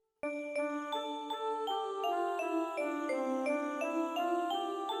Stave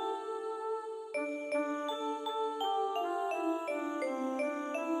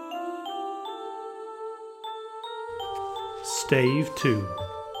 2.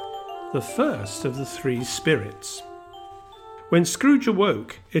 The first of the Three Spirits. When Scrooge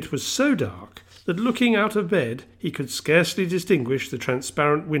awoke, it was so dark that looking out of bed he could scarcely distinguish the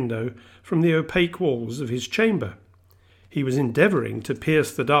transparent window from the opaque walls of his chamber. He was endeavouring to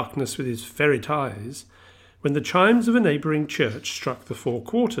pierce the darkness with his ferret eyes when the chimes of a neighbouring church struck the 4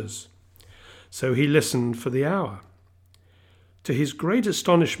 quarters. So he listened for the hour. To his great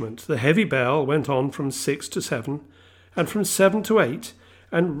astonishment, the heavy bell went on from 6 to 7, and from 7 to 8,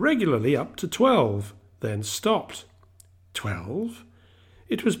 and regularly up to 12, then stopped. 12?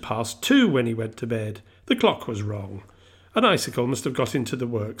 It was past 2 when he went to bed. The clock was wrong. An icicle must have got into the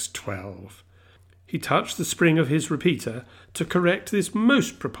works. 12. He touched the spring of his repeater to correct this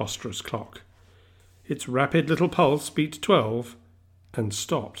most preposterous clock. Its rapid little pulse beat 12 and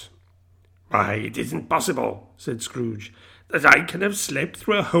stopped. "Why, it isn't possible," said Scrooge, "that I can have slept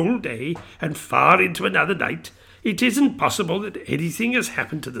through a whole day and far into another night. It isn't possible that anything has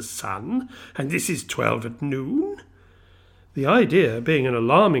happened to the sun, and this is 12 at noon." The idea being an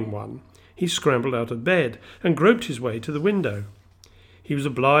alarming one, he scrambled out of bed and groped his way to the window. He was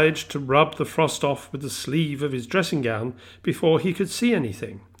obliged to rub the frost off with the sleeve of his dressing gown before he could see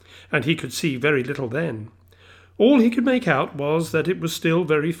anything, and he could see very little then. All he could make out was that it was still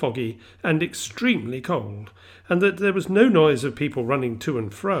very foggy and extremely cold, and that there was no noise of people running to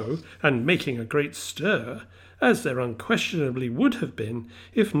and fro and making a great stir, as there unquestionably would have been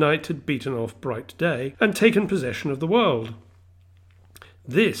if night had beaten off bright day and taken possession of the world.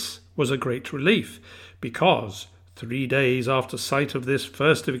 This was a great relief, because 3 days after sight of this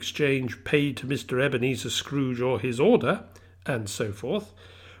first of exchange paid to Mr. Ebeneezer Scrooge or his order, and so forth,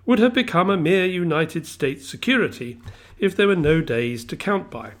 would have become a mere United States security if there were no days to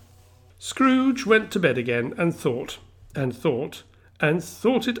count by. Scrooge went to bed again and thought, and thought, and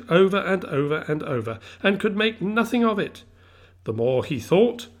thought it over and over and over, and could make nothing of it. The more he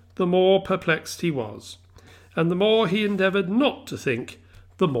thought, the more perplexed he was, and the more he endeavoured not to think,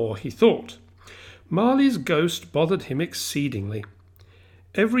 the more he thought. Marley's ghost bothered him exceedingly.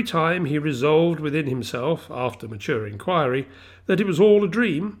 Every time he resolved within himself, after mature inquiry, that it was all a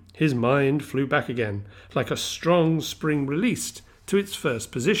dream, his mind flew back again, like a strong spring released, to its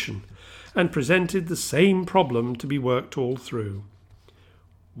first position, and presented the same problem to be worked all through.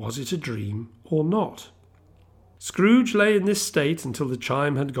 Was it a dream or not? Scrooge lay in this state until the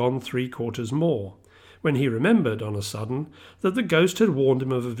chime had gone 3 quarters more, when he remembered on a sudden that the ghost had warned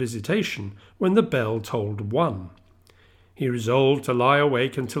him of a visitation when the bell tolled 1. He resolved to lie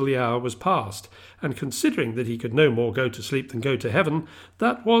awake until the hour was past, and considering that he could no more go to sleep than go to heaven,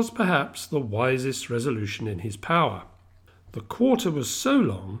 that was perhaps the wisest resolution in his power. The quarter was so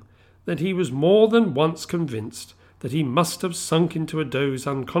long that he was more than once convinced that he must have sunk into a doze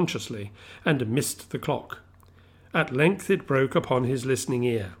unconsciously and missed the clock. At length it broke upon his listening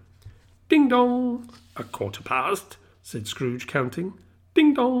ear. "Ding-dong!" "A quarter past," said Scrooge, counting.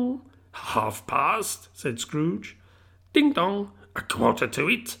 "Ding-dong!" "Half past," said Scrooge. "Ding-dong!" "A quarter to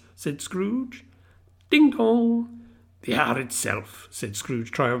it," said Scrooge. "Ding-dong!" "The hour itself," said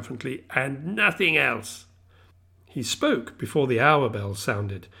Scrooge triumphantly, "and nothing else." He spoke before the hour bell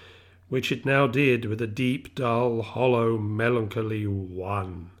sounded, which it now did with a deep, dull, hollow, melancholy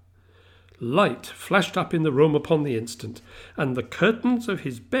 1. Light flashed up in the room upon the instant, and the curtains of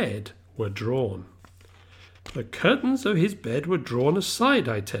his bed were drawn. The curtains of his bed were drawn aside,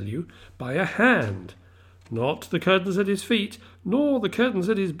 I tell you, by a hand. Not the curtains at his feet, nor the curtains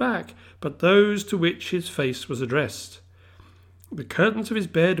at his back, but those to which his face was addressed. The curtains of his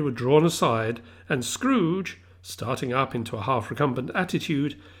bed were drawn aside, and Scrooge, starting up into a half-recumbent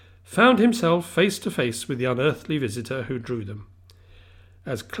attitude, found himself face to face with the unearthly visitor who drew them.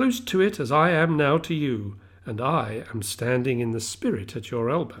 As close to it as I am now to you, and I am standing in the spirit at your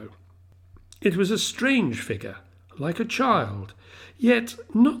elbow. It was a strange figure, like a child, yet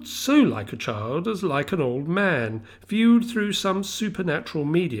not so like a child as like an old man, viewed through some supernatural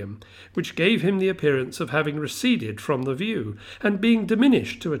medium, which gave him the appearance of having receded from the view, and being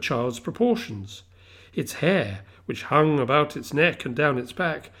diminished to a child's proportions. Its hair, which hung about its neck and down its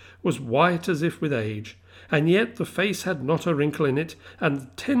back, was white as if with age, and yet the face had not a wrinkle in it, and the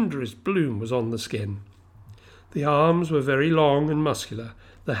tenderest bloom was on the skin. The arms were very long and muscular,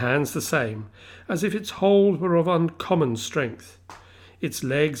 the hands the same, as if its hold were of uncommon strength. Its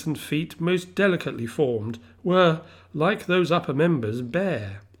legs and feet, most delicately formed, were, like those upper members,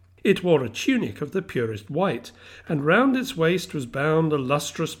 bare. It wore a tunic of the purest white, and round its waist was bound a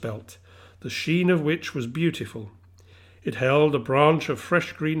lustrous belt, the sheen of which was beautiful. It held a branch of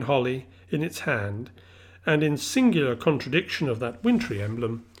fresh green holly in its hand, and in singular contradiction of that wintry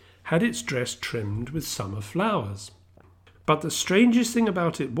emblem, had its dress trimmed with summer flowers. But the strangest thing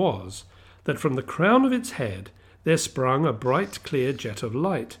about it was that from the crown of its head there sprung a bright clear jet of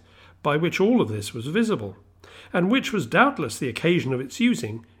light, by which all of this was visible, and which was doubtless the occasion of its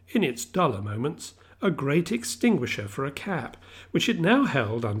using, in its duller moments, a great extinguisher for a cap, which it now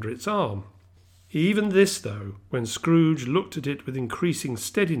held under its arm. Even this, though, when Scrooge looked at it with increasing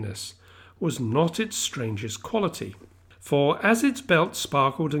steadiness, was not its strangest quality. For as its belt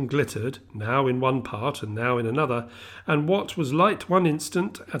sparkled and glittered, now in one part and now in another, and what was light one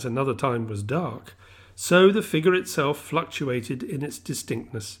instant at another time was dark, so the figure itself fluctuated in its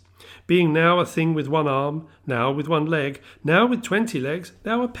distinctness, being now a thing with one arm, now with one leg, now with 20 legs,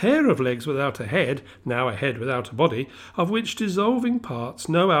 now a pair of legs without a head, now a head without a body, of which dissolving parts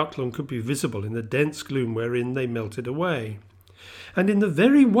no outline could be visible in the dense gloom wherein they melted away. And in the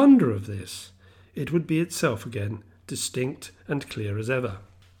very wonder of this, it would be itself again, distinct and clear as ever.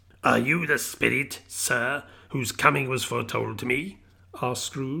 "Are you the spirit, sir, whose coming was foretold to me?" asked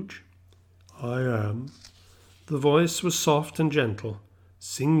Scrooge. "I am." The voice was soft and gentle,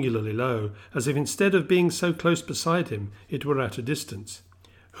 singularly low, as if instead of being so close beside him, it were at a distance.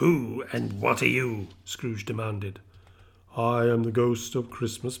 "Who and what are you?" Scrooge demanded. "I am the ghost of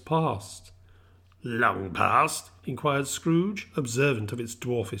Christmas past." "Long past?" inquired Scrooge, observant of its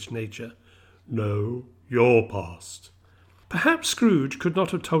dwarfish nature. "No, your past." Perhaps Scrooge could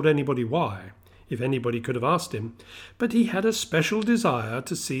not have told anybody why, if anybody could have asked him, but he had a special desire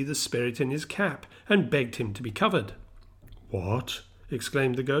to see the spirit in his cap, and begged him to be covered. "What?"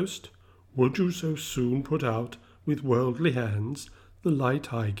 exclaimed the ghost. "Would you so soon put out, with worldly hands, the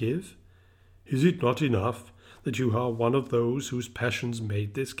light I give? Is it not enough that you are one of those whose passions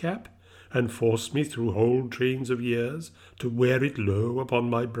made this cap, and forced me through whole trains of years to wear it low upon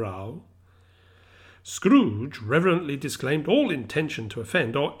my brow?" Scrooge reverently disclaimed all intention to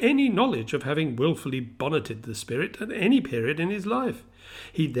offend, or any knowledge of having wilfully bonneted the spirit at any period in his life.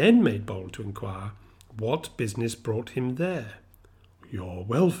 He then made bold to inquire what business brought him there. "Your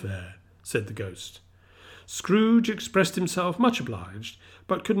welfare," said the ghost. Scrooge expressed himself much obliged,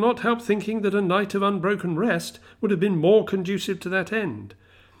 but could not help thinking that a night of unbroken rest would have been more conducive to that end.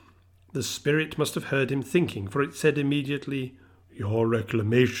 The spirit must have heard him thinking, for it said immediately, "Your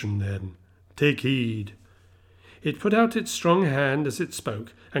reclamation, then. Take heed." It put out its strong hand as it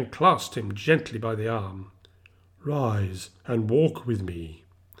spoke, and clasped him gently by the arm. "Rise and walk with me."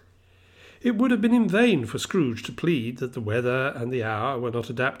 It would have been in vain for Scrooge to plead that the weather and the hour were not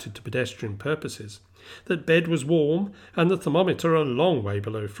adapted to pedestrian purposes, that bed was warm and the thermometer a long way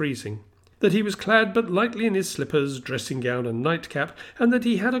below freezing, that he was clad but lightly in his slippers, dressing gown and nightcap, and that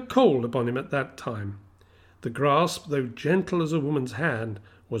he had a cold upon him at that time. The grasp, though gentle as a woman's hand,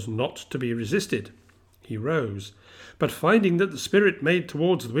 was not to be resisted. He rose, but finding that the spirit made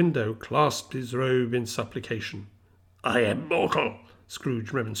towards the window, clasped his robe in supplication. "I am mortal,"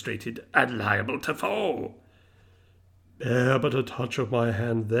 Scrooge remonstrated, "and liable to fall." "Bear but a touch of my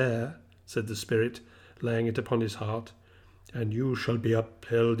hand there," said the spirit, laying it upon his heart, "and you shall be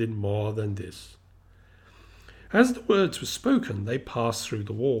upheld in more than this." As the words were spoken, they passed through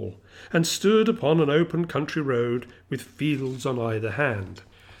the wall, and stood upon an open country road with fields on either hand.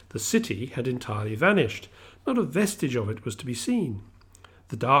 The city had entirely vanished. Not a vestige of it was to be seen.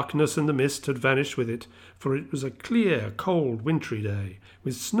 The darkness and the mist had vanished with it, for it was a clear, cold, wintry day,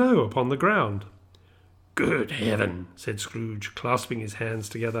 with snow upon the ground. "Good heaven," said Scrooge, clasping his hands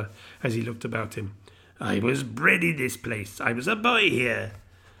together as he looked about him. "I was bred in this place. I was a boy here."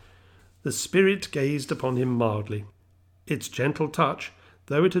 The spirit gazed upon him mildly. Its gentle touch,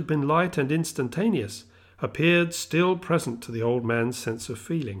 though it had been light and instantaneous, appeared still present to the old man's sense of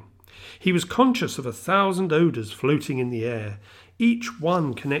feeling. He was conscious of 1,000 odours floating in the air, each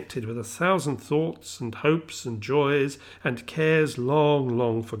one connected with 1,000 thoughts and hopes and joys and cares long,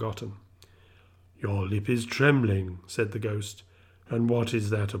 long forgotten. "Your lip is trembling," said the ghost, "and what is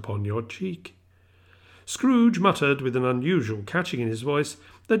that upon your cheek?" Scrooge muttered with an unusual catching in his voice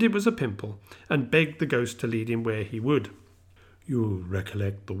that it was a pimple, and begged the ghost to lead him where he would. "You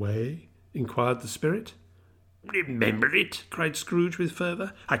recollect the way?" inquired the spirit. "Remember it?" cried Scrooge with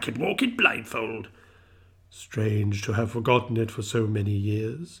fervour. "I can walk it blindfold." "Strange to have forgotten it for so many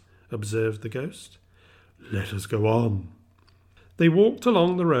years," observed the ghost. "Let us go on." They walked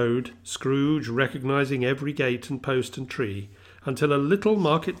along the road, Scrooge recognising every gate and post and tree, until a little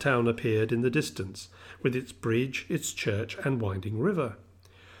market town appeared in the distance, with its bridge, its church, and winding river.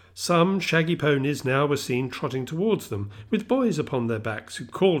 Some shaggy ponies now were seen trotting towards them, with boys upon their backs who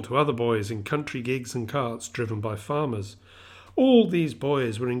called to other boys in country gigs and carts driven by farmers. All these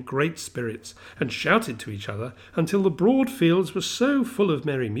boys were in great spirits and shouted to each other until the broad fields were so full of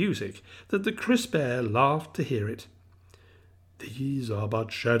merry music that the crisp air laughed to hear it. "These are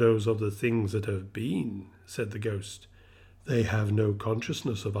but shadows of the things that have been," said the ghost. "They have no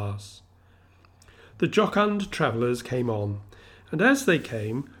consciousness of us." The jocund travellers came on, and as they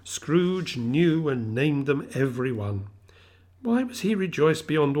came, Scrooge knew and named them every one. Why was he rejoiced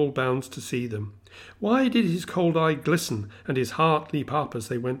beyond all bounds to see them? Why did his cold eye glisten and his heart leap up as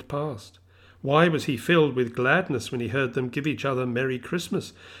they went past? Why was he filled with gladness when he heard them give each other Merry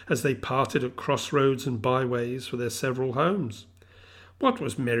Christmas as they parted at crossroads and byways for their several homes? What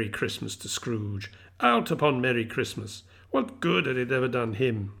was Merry Christmas to Scrooge? Out upon Merry Christmas! What good had it ever done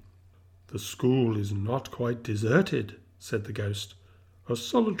him? "The school is not quite deserted," said the ghost. "A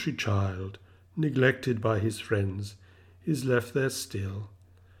solitary child, neglected by his friends, is left there still."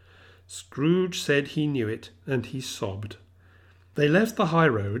 Scrooge said he knew it, and he sobbed. They left the high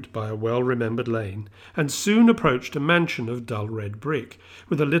road by a well-remembered lane, and soon approached a mansion of dull red brick,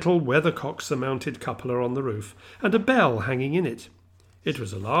 with a little weathercock-surmounted cupola on the roof, and a bell hanging in it. It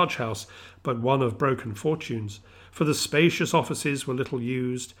was a large house, but one of broken fortunes, for the spacious offices were little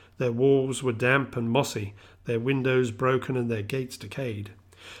used, their walls were damp and mossy, their windows broken and their gates decayed.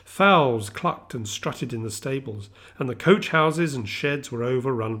 Fowls clucked and strutted in the stables, and the coach-houses and sheds were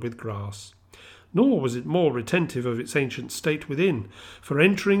overrun with grass. Nor was it more retentive of its ancient state within, for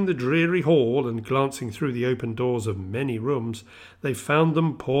entering the dreary hall and glancing through the open doors of many rooms, they found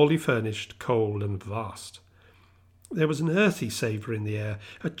them poorly furnished, cold, and vast. There was an earthy savour in the air,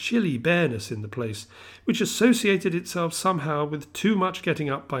 a chilly bareness in the place, which associated itself somehow with too much getting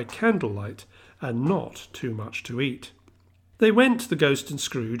up by candlelight, and not too much to eat. They went, the ghost and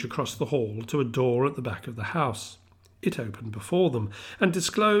Scrooge, across the hall to a door at the back of the house. It opened before them, and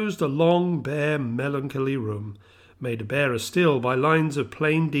disclosed a long, bare, melancholy room, made barer still by lines of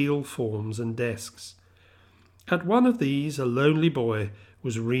plain deal forms and desks. At one of these a lonely boy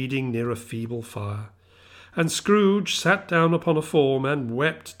was reading near a feeble fire, and Scrooge sat down upon a form and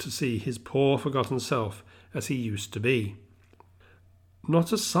wept to see his poor forgotten self as he used to be.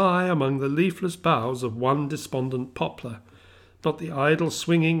 Not a sigh among the leafless boughs of one despondent poplar, not the idle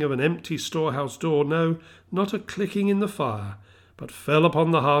swinging of an empty storehouse door, no, not a clicking in the fire, but fell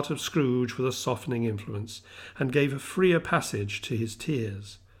upon the heart of Scrooge with a softening influence, and gave a freer passage to his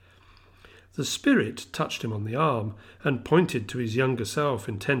tears. The spirit touched him on the arm, and pointed to his younger self,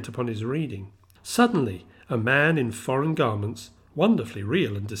 intent upon his reading. Suddenly, a man in foreign garments, wonderfully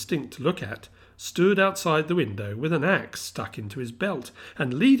real and distinct to look at, stood outside the window with an axe stuck into his belt,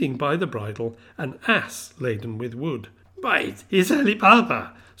 and leading by the bridle an ass laden with wood. "Why, it's Ali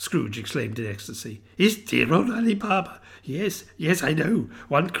Baba!" Scrooge exclaimed in ecstasy. "It's dear old Ali Baba! Yes, I know.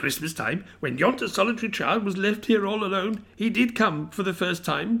 One Christmas time, when yonder solitary child was left here all alone, he did come for the first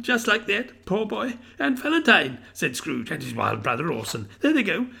time, just like that, poor boy. And Valentine," said Scrooge, "and his wild brother Orson. There they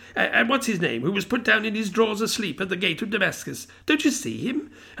go. And what's his name, who was put down in his drawers asleep at the gate of Damascus? Don't you see him?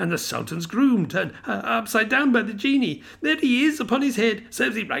 And the Sultan's groom, turned upside down by the genie. There he is, upon his head.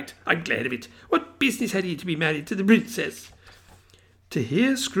 Serves him right. I'm glad of it. What business had he to be married to the princess?" To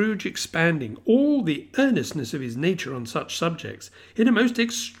hear Scrooge expanding all the earnestness of his nature on such subjects, in a most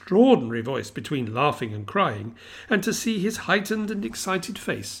extraordinary voice between laughing and crying, and to see his heightened and excited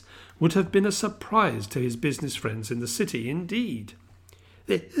face, would have been a surprise to his business friends in the city indeed.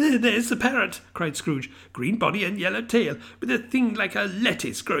 "There's the parrot," cried Scrooge. "Green body and yellow tail, with a thing like a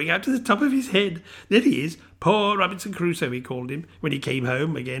lettuce growing out of the top of his head. There he is. Poor Robinson Crusoe, he called him, when he came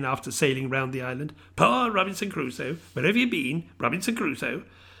home again after sailing round the island. Poor Robinson Crusoe. Where have you been, Robinson Crusoe?"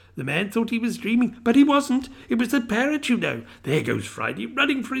 The man thought he was dreaming, but he wasn't. It was the parrot, you know. There goes Friday,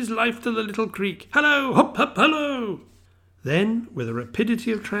 running for his life to the little creek. Hallo, hop, hop, hallo! Then, with a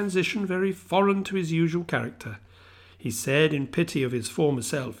rapidity of transition very foreign to his usual character, he said in pity of his former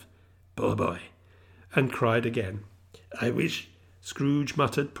self, "Poor boy," and cried again. "I wish," Scrooge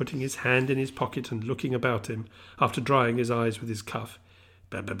muttered, putting his hand in his pocket and looking about him, after drying his eyes with his cuff.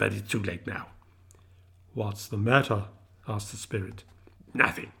 But it's too late now." "What's the matter?" asked the spirit.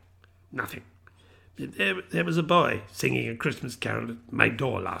 Nothing. There was a boy singing a Christmas carol at my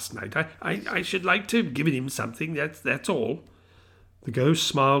door last night. I should like to have given him something, that's all." The ghost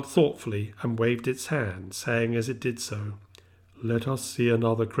smiled thoughtfully and waved its hand, saying as it did so, "Let us see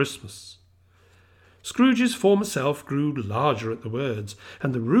another Christmas." Scrooge's former self grew larger at the words,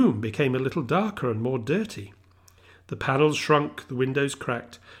 and the room became a little darker and more dirty. The panels shrunk, the windows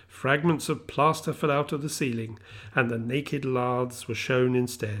cracked, fragments of plaster fell out of the ceiling, and the naked laths were shown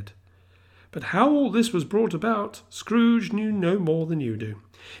instead. But how all this was brought about, Scrooge knew no more than you do.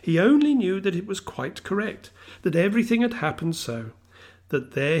 He only knew that it was quite correct, that everything had happened so,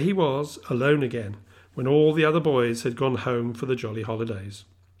 that there he was, alone again, when all the other boys had gone home for the jolly holidays.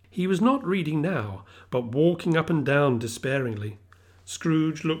 He was not reading now, but walking up and down despairingly.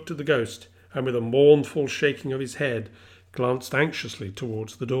 Scrooge looked at the ghost, and with a mournful shaking of his head, glanced anxiously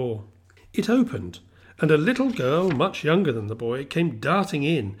towards the door. It opened, and a little girl, much younger than the boy, came darting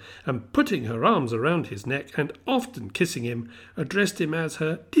in, and putting her arms around his neck, and often kissing him, addressed him as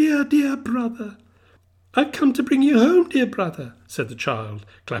her "dear, dear brother." "I've come to bring you home, dear brother," said the child,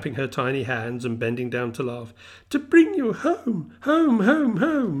 clapping her tiny hands and bending down to laugh. "To bring you home, home, home,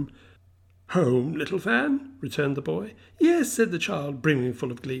 home." "Home, little Fan?" returned the boy. "Yes," said the child, brimming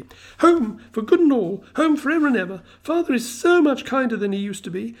full of glee. "Home, for good and all, home for ever and ever. Father is so much kinder than he used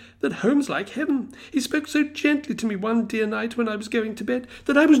to be, that home's like heaven. He spoke so gently to me one dear night when I was going to bed,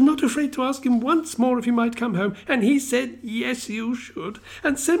 that I was not afraid to ask him once more if he might come home, and he said, 'Yes, you should,'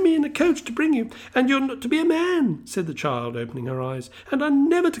 and sent me in a coach to bring you. And you're not to be a man," said the child, opening her eyes, "and are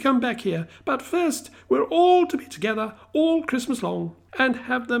never to come back here. But first, we're all to be together all Christmas long, and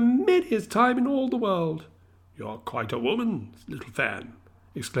have the merriest time in all the world." "You're quite a woman, little Fan,"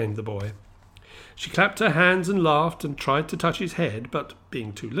 exclaimed the boy. She clapped her hands and laughed, and tried to touch his head, but,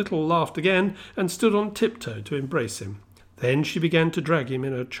 being too little, laughed again, and stood on tiptoe to embrace him. Then she began to drag him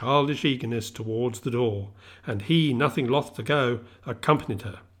in her childish eagerness towards the door, and he, nothing loth to go, accompanied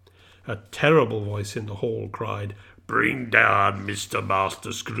her. A terrible voice in the hall cried, "Bring down Mr.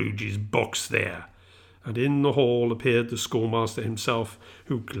 Master Scrooge's box there." And in the hall appeared the schoolmaster himself,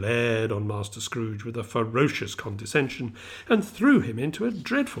 who glared on Master Scrooge with a ferocious condescension, and threw him into a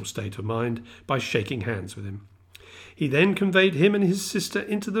dreadful state of mind by shaking hands with him. He then conveyed him and his sister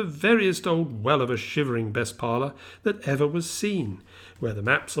into the veriest old well of a shivering best parlour that ever was seen, where the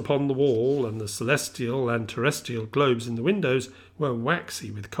maps upon the wall and the celestial and terrestrial globes in the windows were waxy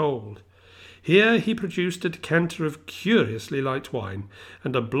with cold. Here he produced a decanter of curiously light wine,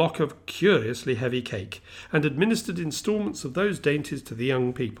 and a block of curiously heavy cake, and administered instalments of those dainties to the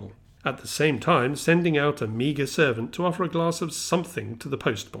young people, at the same time sending out a meagre servant to offer a glass of something to the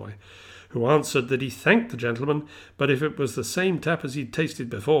postboy, who answered that he thanked the gentleman, but if it was the same tap as he'd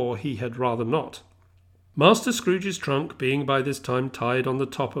tasted before, he had rather not. Master Scrooge's trunk being by this time tied on the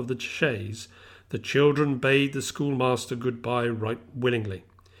top of the chaise, the children bade the schoolmaster good-bye right willingly,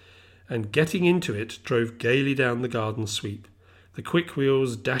 and getting into it drove gaily down the garden sweep, the quick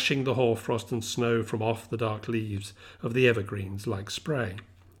wheels dashing the hoarfrost and snow from off the dark leaves of the evergreens like spray.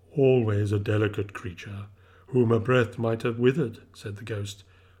 "Always a delicate creature, whom a breath might have withered," said the ghost.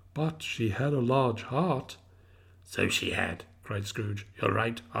 "But she had a large heart." "So she had," cried Scrooge. "You're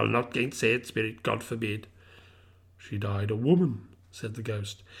right. I'll not gainsay it, Spirit, God forbid." "She died a woman," said the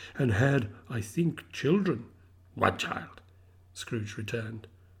ghost, "and had, I think, children." "One child," Scrooge returned.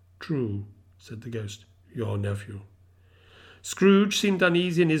 "True," said the ghost, "your nephew." Scrooge seemed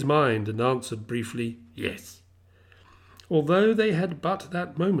uneasy in his mind, and answered briefly, "Yes." Although they had but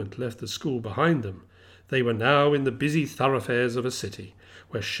that moment left the school behind them, they were now in the busy thoroughfares of a city,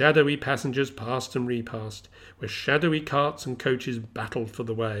 where shadowy passengers passed and repassed, where shadowy carts and coaches battled for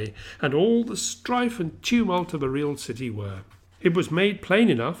the way, and all the strife and tumult of a real city were. It was made plain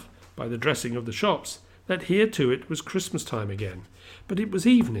enough, by the dressing of the shops, that here too it was Christmas time again, but it was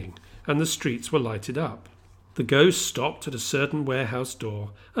evening, and the streets were lighted up. The ghost stopped at a certain warehouse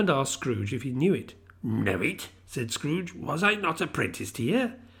door, and asked Scrooge if he knew it. "Know it?" said Scrooge. "Was I not apprenticed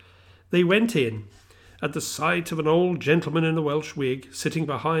here?" They went in. At the sight of an old gentleman in a Welsh wig, sitting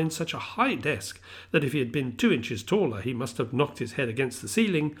behind such a high desk that if he had been 2 inches taller he must have knocked his head against the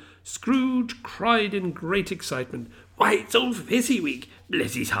ceiling, Scrooge cried in great excitement, "Why, it's old Fezziwig!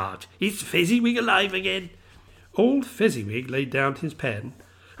 Bless his heart! Is Fezziwig alive again?" Old Fezziwig laid down his pen,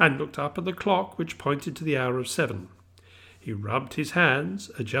 and looked up at the clock which pointed to the hour of 7. He rubbed his hands,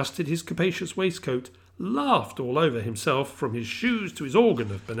 adjusted his capacious waistcoat, laughed all over himself from his shoes to his organ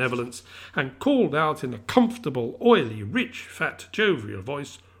of benevolence, and called out in a comfortable, oily, rich, fat, jovial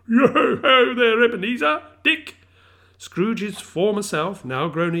voice, "Yo-ho there, Ebeneezer! Dick!" Scrooge's former self, now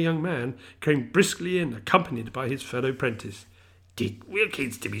grown a young man, came briskly in, accompanied by his fellow prentice. "Dick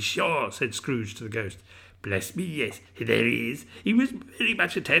Wilkins, to be sure," said Scrooge to the ghost. "Bless me, yes, there he is. He was very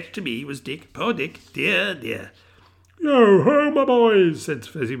much attached to me, was Dick. Poor Dick, dear, dear." "Yo-ho, my boys," said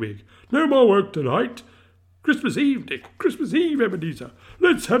Fezziwig. "No more work tonight. Christmas Eve, Dick, Christmas Eve, Ebeneezer.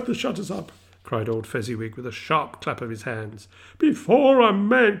 Let's have the shutters up," cried old Fezziwig with a sharp clap of his hands, "before a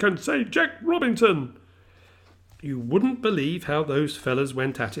man can say Jack Robinson." You wouldn't believe how those fellas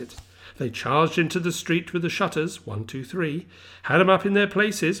went at it. They charged into the street with the shutters, 1, 2, 3, had 'em up in their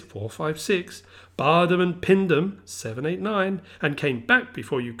places, 4, 5, 6, barred 'em and pinned 'em, 7, 8, 9, and came back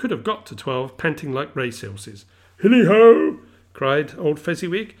before you could have got to 12, panting like racehorses. "Hilly-ho!" cried old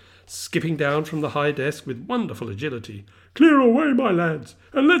Fezziwig, skipping down from the high desk with wonderful agility. "Clear away, my lads,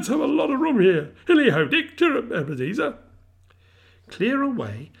 and let's have a lot of room here. Hilly-ho, Dick, chirrup, Ebeneezer." Clear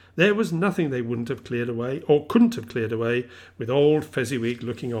away? There was nothing they wouldn't have cleared away, or couldn't have cleared away, with old Fezziwig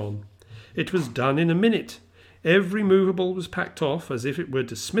looking on. It was done in a minute. Every movable was packed off as if it were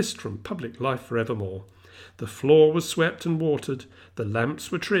dismissed from public life for evermore. The floor was swept and watered, the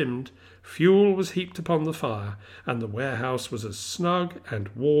lamps were trimmed, fuel was heaped upon the fire, and the warehouse was as snug and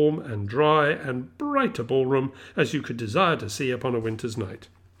warm and dry and bright a ballroom as you could desire to see upon a winter's night.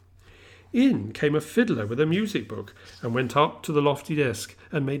 In came a fiddler with a music book, and went up to the lofty desk,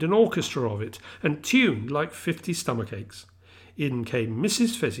 and made an orchestra of it, and tuned like 50 stomachaches. In came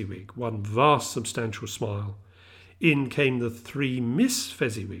Mrs. Fezziwig, one vast substantial smile. In came the 3 Miss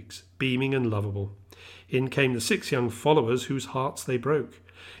Fezziwigs, beaming and lovable. In came the 6 young followers whose hearts they broke.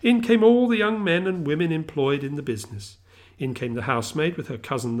 In came all the young men and women employed in the business. In came the housemaid with her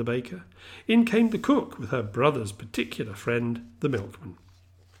cousin the baker. In came the cook with her brother's particular friend, the milkman.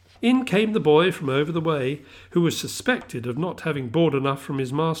 In came the boy from over the way, who was suspected of not having board enough from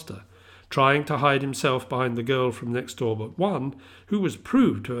his master, trying to hide himself behind the girl from next door but one, who was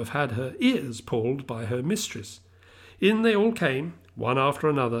proved to have had her ears pulled by her mistress. In they all came, one after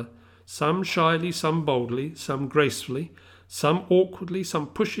another, some shyly, some boldly, some gracefully, some awkwardly, some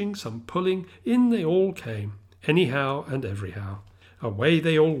pushing, some pulling. In they all came, anyhow and everyhow. Away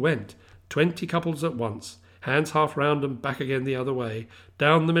they all went, 20 couples at once, hands half round and back again the other way,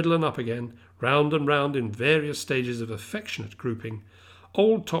 down the middle and up again, round and round in various stages of affectionate grouping.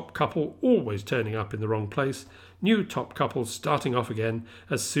 Old top couple always turning up in the wrong place, new top couples starting off again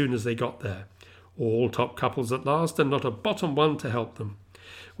as soon as they got there. All top couples at last, and not a bottom one to help them.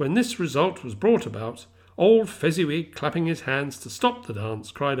 When this result was brought about, old Fezziwig, clapping his hands to stop the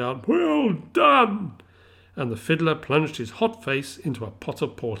dance, cried out, "Well done!" And the fiddler plunged his hot face into a pot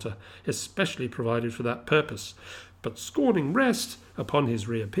of porter, especially provided for that purpose. But scorning rest, upon his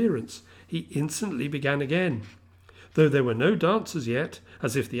reappearance, he instantly began again, though there were no dancers yet,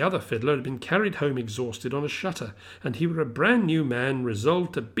 as if the other fiddler had been carried home exhausted on a shutter, and he were a brand new man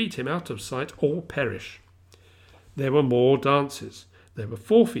resolved to beat him out of sight or perish. There were more dances. There were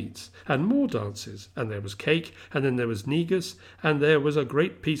forfeits, and more dances, and there was cake, and then there was negus, and there was a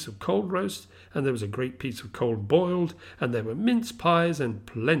great piece of cold roast, and there was a great piece of cold boiled, and there were mince pies and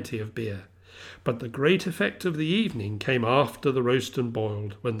plenty of beer. But the great effect of the evening came after the roast and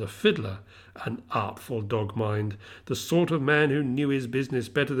boiled, when the fiddler, an artful dog-mind, the sort of man who knew his business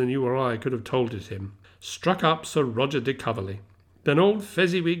better than you or I could have told it him, struck up Sir Roger de Coverley. Then old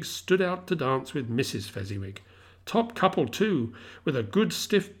Fezziwig stood out to dance with Mrs. Fezziwig. Top couple too, with a good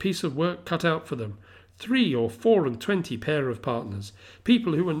stiff piece of work cut out for them, 3 or 4 and 20 pair of partners,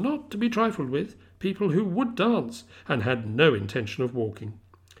 people who were not to be trifled with, people who would dance, and had no intention of walking.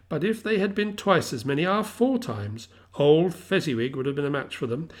 But if they had been twice as many, 4 times, old Fezziwig would have been a match for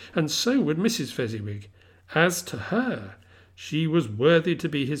them, and so would Mrs. Fezziwig. As to her, she was worthy to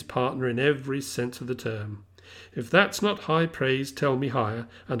be his partner in every sense of the term. If that's not high praise, tell me higher,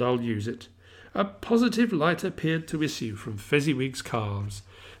 and I'll use it. A positive light appeared to issue from Fezziwig's calves.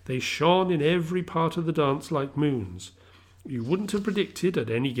 They shone in every part of the dance like moons. You wouldn't have predicted, at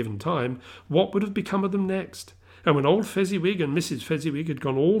any given time, what would have become of them next. And when old Fezziwig and Mrs. Fezziwig had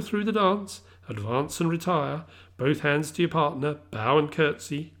gone all through the dance, advance and retire, both hands to your partner, bow and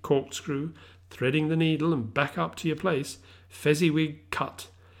curtsy, corkscrew, threading the needle and back up to your place, Fezziwig cut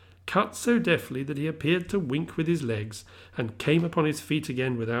so deftly that he appeared to wink with his legs, and came upon his feet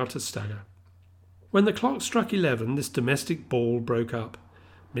again without a stagger. When the clock struck 11, this domestic ball broke up.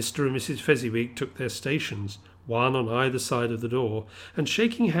 Mr. and Mrs. Fezziwig took their stations, one on either side of the door, and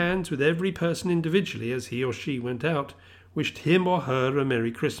shaking hands with every person individually as he or she went out, wished him or her a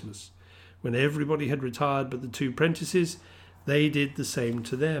Merry Christmas. When everybody had retired but the 2 prentices, they did the same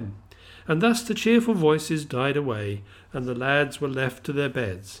to them. And thus the cheerful voices died away, and the lads were left to their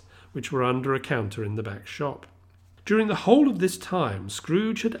beds, which were under a counter in the back shop. During the whole of this time,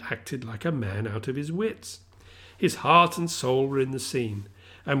 Scrooge had acted like a man out of his wits. His heart and soul were in the scene,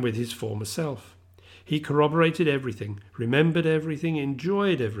 and with his former self. He corroborated everything, remembered everything,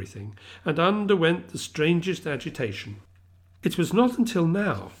 enjoyed everything, and underwent the strangest agitation. It was not until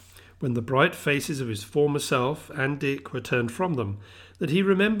now, when the bright faces of his former self and Dick were turned from them, that he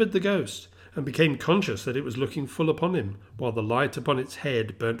remembered the ghost, and became conscious that it was looking full upon him, while the light upon its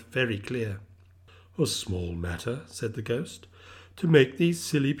head burnt very clear. "A small matter," said the ghost, "to make these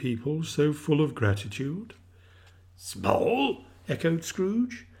silly people so full of gratitude." "Small?" echoed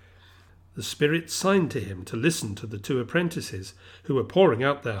Scrooge. The spirit signed to him to listen to the two apprentices, who were pouring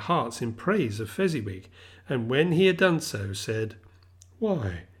out their hearts in praise of Fezziwig, and when he had done so, said,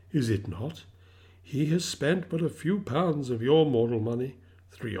 "Why, is it not? He has spent but a few pounds of your mortal money,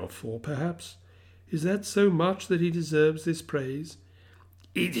 3 or 4 perhaps. Is that so much that he deserves this praise?"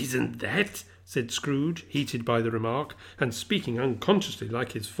 "It isn't that," said Scrooge, heated by the remark, and speaking unconsciously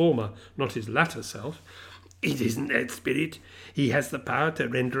like his former, not his latter self. "It isn't that, Spirit. He has the power to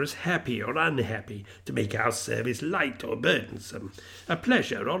render us happy or unhappy, to make our service light or burdensome, a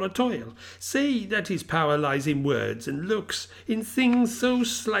pleasure or a toil. Say that his power lies in words and looks, in things so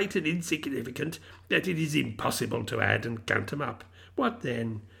slight and insignificant that it is impossible to add and count them up. What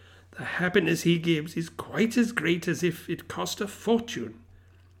then? The happiness he gives is quite as great as if it cost a fortune."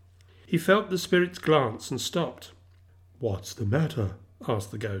 He felt the spirit's glance and stopped. "What's the matter?"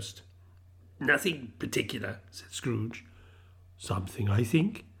 asked the ghost. "Nothing particular," said Scrooge. "Something, I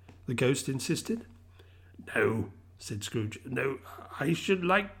think?" the ghost insisted. "No," said Scrooge. "No, I should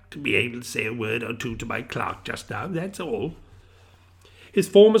like to be able to say a word or two to my clerk just now, that's all." His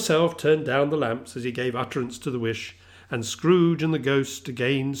former self turned down the lamps as he gave utterance to the wish, and Scrooge and the ghost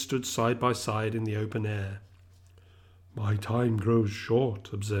again stood side by side in the open air. "My time grows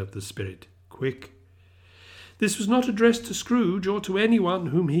short," observed the spirit. "Quick." This was not addressed to Scrooge or to anyone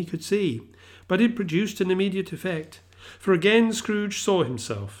whom he could see, but it produced an immediate effect, for again Scrooge saw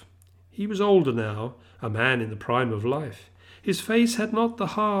himself. He was older now, a man in the prime of life. His face had not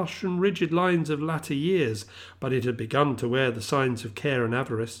the harsh and rigid lines of latter years, but it had begun to wear the signs of care and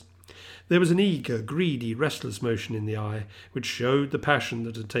avarice. There was an eager, greedy, restless motion in the eye, which showed the passion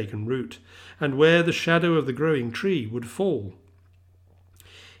that had taken root, and where the shadow of the growing tree would fall.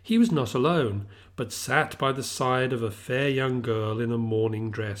 He was not alone, but sat by the side of a fair young girl in a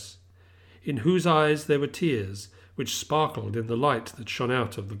mourning dress, in whose eyes there were tears, which sparkled in the light that shone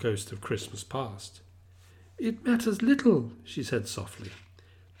out of the ghost of Christmas past. "It matters little," she said softly.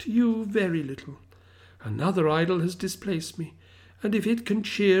 "To you, very little. Another idol has displaced me, and if it can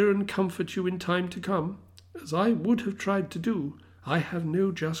cheer and comfort you in time to come, as I would have tried to do, I have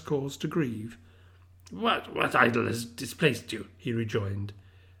no just cause to grieve." What idol has displaced you?" he rejoined.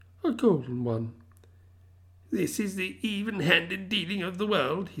 "A golden one." "This is the even-handed dealing of the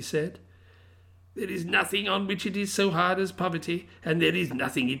world," he said. "There is nothing on which it is so hard as poverty, and there is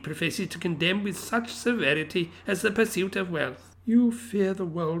nothing it professes to condemn with such severity as the pursuit of wealth." "You fear the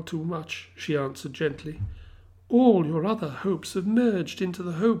world too much," she answered gently. "All your other hopes have merged into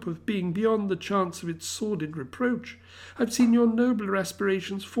the hope of being beyond the chance of its sordid reproach. I've seen your nobler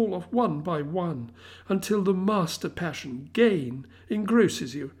aspirations fall off one by one, until the master passion, gain,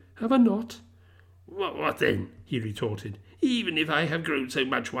 engrosses you. Have I not?" What then?" he retorted. "Even if I have grown so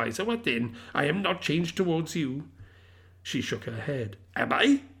much wiser, what then? I am not changed towards you." She shook her head. "Am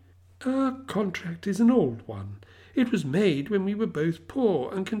I?" "Our contract is an old one. It was made when we were both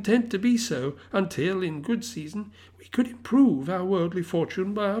poor and content to be so, until, in good season, we could improve our worldly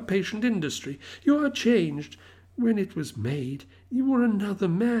fortune by our patient industry. You are changed. When it was made, you were another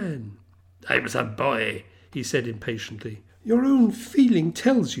man." "I was a boy," he said impatiently. "Your own feeling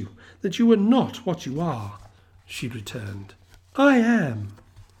tells you that you are not what you are," she returned. "I am.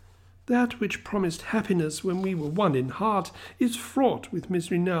 That which promised happiness when we were one in heart is fraught with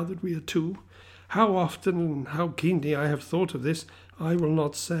misery now that we are two. How often and how keenly I have thought of this, I will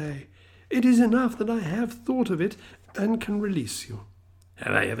not say. It is enough that I have thought of it and can release you."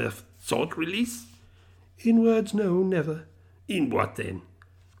 "Have I ever sought release?" "In words, no, never." "In what then?"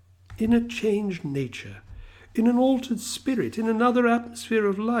 "In a changed nature, in an altered spirit, in another atmosphere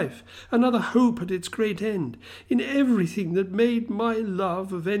of life, another hope at its great end, in everything that made my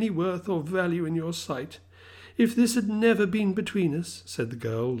love of any worth or value in your sight. If this had never been between us," said the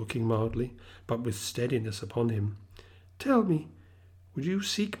girl, looking mildly, but with steadiness upon him, "tell me, would you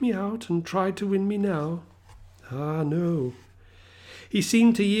seek me out and try to win me now?" "Ah, no." He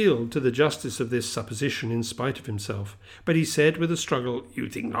seemed to yield to the justice of this supposition in spite of himself, but he said with a struggle, "You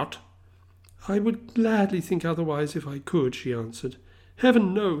think not?" "I would gladly think otherwise if I could," she answered.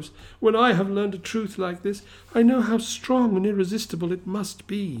 "Heaven knows, when I have learned a truth like this, I know how strong and irresistible it must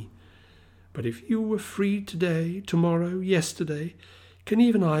be. But if you were free today, tomorrow, yesterday, can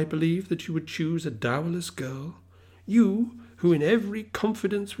even I believe that you would choose a dowerless girl? You, who in every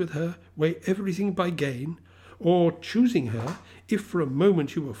confidence with her weigh everything by gain, or choosing her, if for a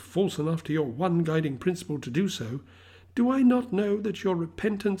moment you were false enough to your one guiding principle to do so, do I not know that your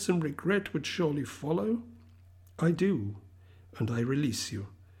repentance and regret would surely follow? I do, and I release you.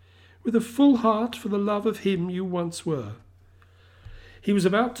 with a full heart for the love of him you once were." He was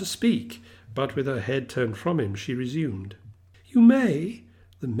about to speak, but with her head turned from him, she resumed. "You may,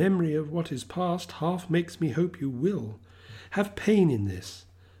 the memory of what is past half makes me hope you will, have pain in this,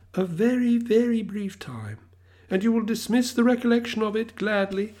 a very, very brief time, and you will dismiss the recollection of it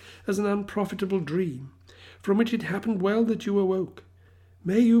gladly as an unprofitable dream, from which it happened well that you awoke.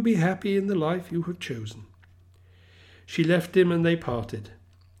 May you be happy in the life you have chosen." She left him, and they parted.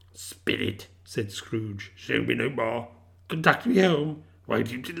 "Spirit," said Scrooge, "show me no more. Conduct me home. Why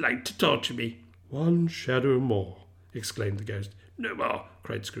do you delight to torture me?" "One shadow more," exclaimed the ghost. "No more,"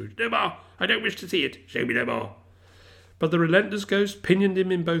 cried Scrooge. "No more. I don't wish to see it. Show me no more." But the relentless ghost pinioned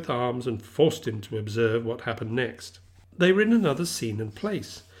him in both arms and forced him to observe what happened next. They were in another scene and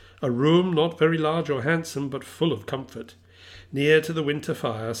place, a room not very large or handsome, but full of comfort. Near to the winter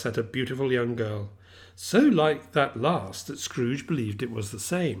fire sat a beautiful young girl, so like that last that Scrooge believed it was the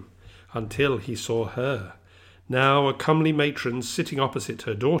same, until he saw her, now a comely matron sitting opposite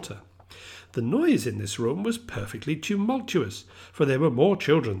her daughter. The noise in this room was perfectly tumultuous, for there were more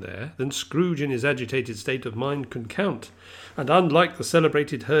children there than Scrooge in his agitated state of mind could count, and unlike the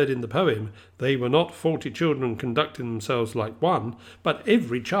celebrated herd in the poem, they were not 40 children conducting themselves like one, but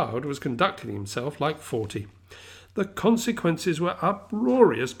every child was conducting himself like 40. The consequences were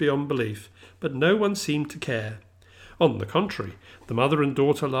uproarious beyond belief, but no one seemed to care. On the contrary, the mother and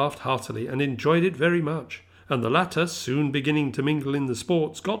daughter laughed heartily and enjoyed it very much, and the latter, soon beginning to mingle in the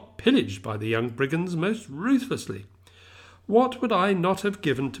sports, got pillaged by the young brigands most ruthlessly. What would I not have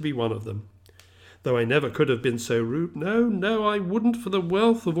given to be one of them? Though I never could have been so rude, no, I wouldn't for the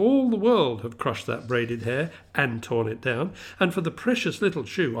wealth of all the world have crushed that braided hair and torn it down, and for the precious little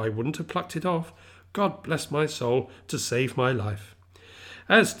shoe I wouldn't have plucked it off, God bless my soul, to save my life.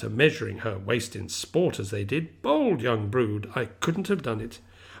 As to measuring her waist in sport as they did, bold young brood, I couldn't have done it.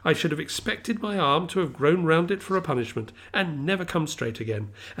 I should have expected my arm to have grown round it for a punishment, and never come straight again.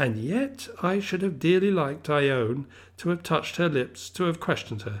 And yet I should have dearly liked, I own, to have touched her lips, to have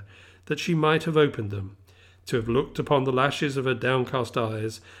questioned her, that she might have opened them, to have looked upon the lashes of her downcast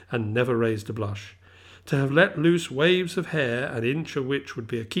eyes, and never raised a blush, to have let loose waves of hair, an inch of which would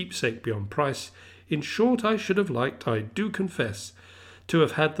be a keepsake beyond price. In short, I should have liked, I do confess, to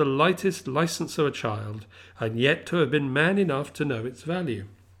have had the lightest licence of a child, and yet to have been man enough to know its value.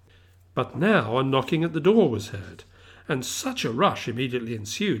 But now a knocking at the door was heard, and such a rush immediately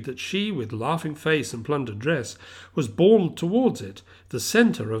ensued that she, with laughing face and plundered dress, was borne towards it, the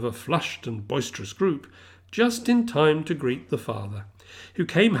centre of a flushed and boisterous group, just in time to greet the father, who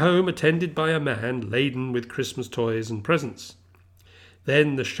came home attended by a man laden with Christmas toys and presents.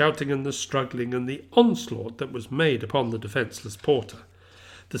 Then the shouting and the struggling and the onslaught that was made upon the defenceless porter,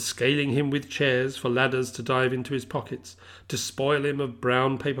 the scaling him with chairs for ladders to dive into his pockets, to spoil him of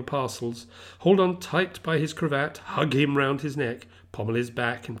brown paper parcels, hold on tight by his cravat, hug him round his neck, pommel his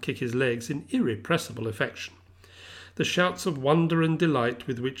back and kick his legs in irrepressible affection. The shouts of wonder and delight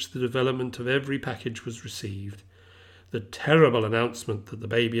with which the development of every package was received. The terrible announcement that the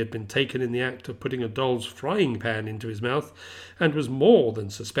baby had been taken in the act of putting a doll's frying pan into his mouth, and was more than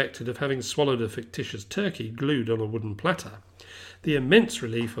suspected of having swallowed a fictitious turkey glued on a wooden platter. The immense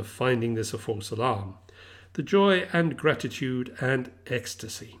relief of finding this a false alarm. The joy and gratitude and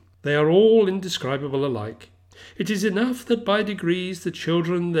ecstasy. They are all indescribable alike. It is enough that by degrees the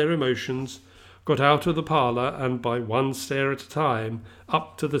children, their emotions, got out of the parlour, and by one stair at a time,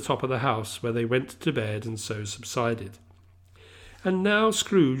 up to the top of the house, where they went to bed and so subsided. And now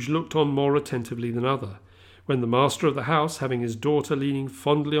Scrooge looked on more attentively than ever, when the master of the house, having his daughter leaning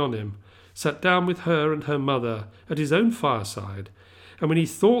fondly on him, sat down with her and her mother at his own fireside, and when he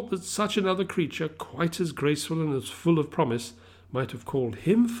thought that such another creature, quite as graceful and as full of promise, might have called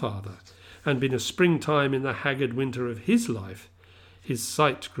him father, and been a springtime in the haggard winter of his life, his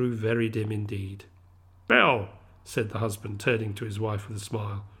sight grew very dim indeed. "Belle," said the husband, turning to his wife with a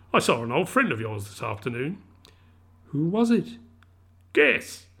smile, "I saw an old friend of yours this afternoon." "Who was it?"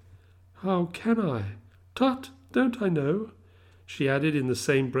 "Guess." "How can I? Tut, don't I know?" she added in the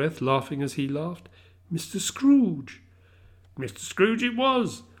same breath, laughing as he laughed. "Mr. Scrooge." "Mr. Scrooge it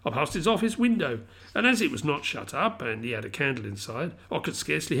was. I passed his office window, and as it was not shut up, and he had a candle inside, I could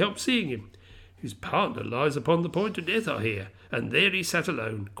scarcely help seeing him. His partner lies upon the point of death, I hear, and there he sat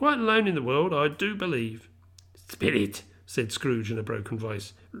alone, quite alone in the world, I do believe." "Spirit," said Scrooge in a broken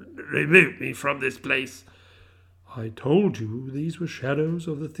voice, "remove me from this place." "I told you these were shadows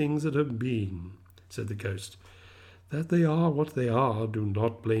of the things that have been," said the ghost. "That they are what they are, do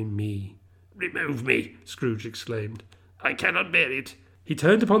not blame me." "Remove me," Scrooge exclaimed. "I cannot bear it. He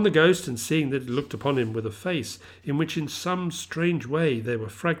turned upon the ghost, and seeing that it looked upon him with a face in which in some strange way there were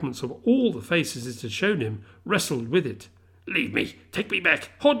fragments of all the faces it had shown him, wrestled with it. "Leave me! Take me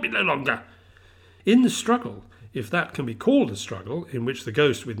back! Hold me no longer!" In the struggle, if that can be called a struggle, in which the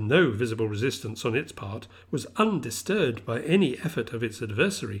ghost, with no visible resistance on its part, was undisturbed by any effort of its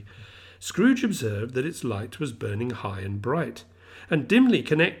adversary, Scrooge observed that its light was burning high and bright, and dimly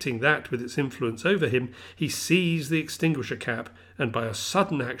connecting that with its influence over him, he seized the extinguisher cap, and by a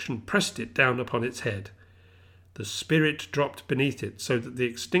sudden action pressed it down upon its head. The spirit dropped beneath it, so that the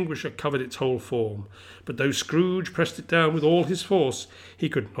extinguisher covered its whole form, but though Scrooge pressed it down with all his force, he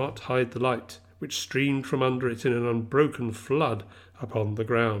could not hide the light, which streamed from under it in an unbroken flood upon the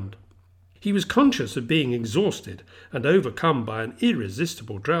ground. He was conscious of being exhausted and overcome by an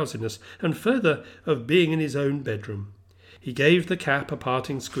irresistible drowsiness, and further of being in his own bedroom. He gave the cap a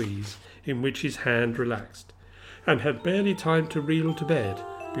parting squeeze, in which his hand relaxed, and had barely time to reel to bed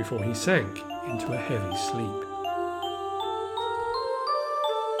before he sank into a heavy sleep.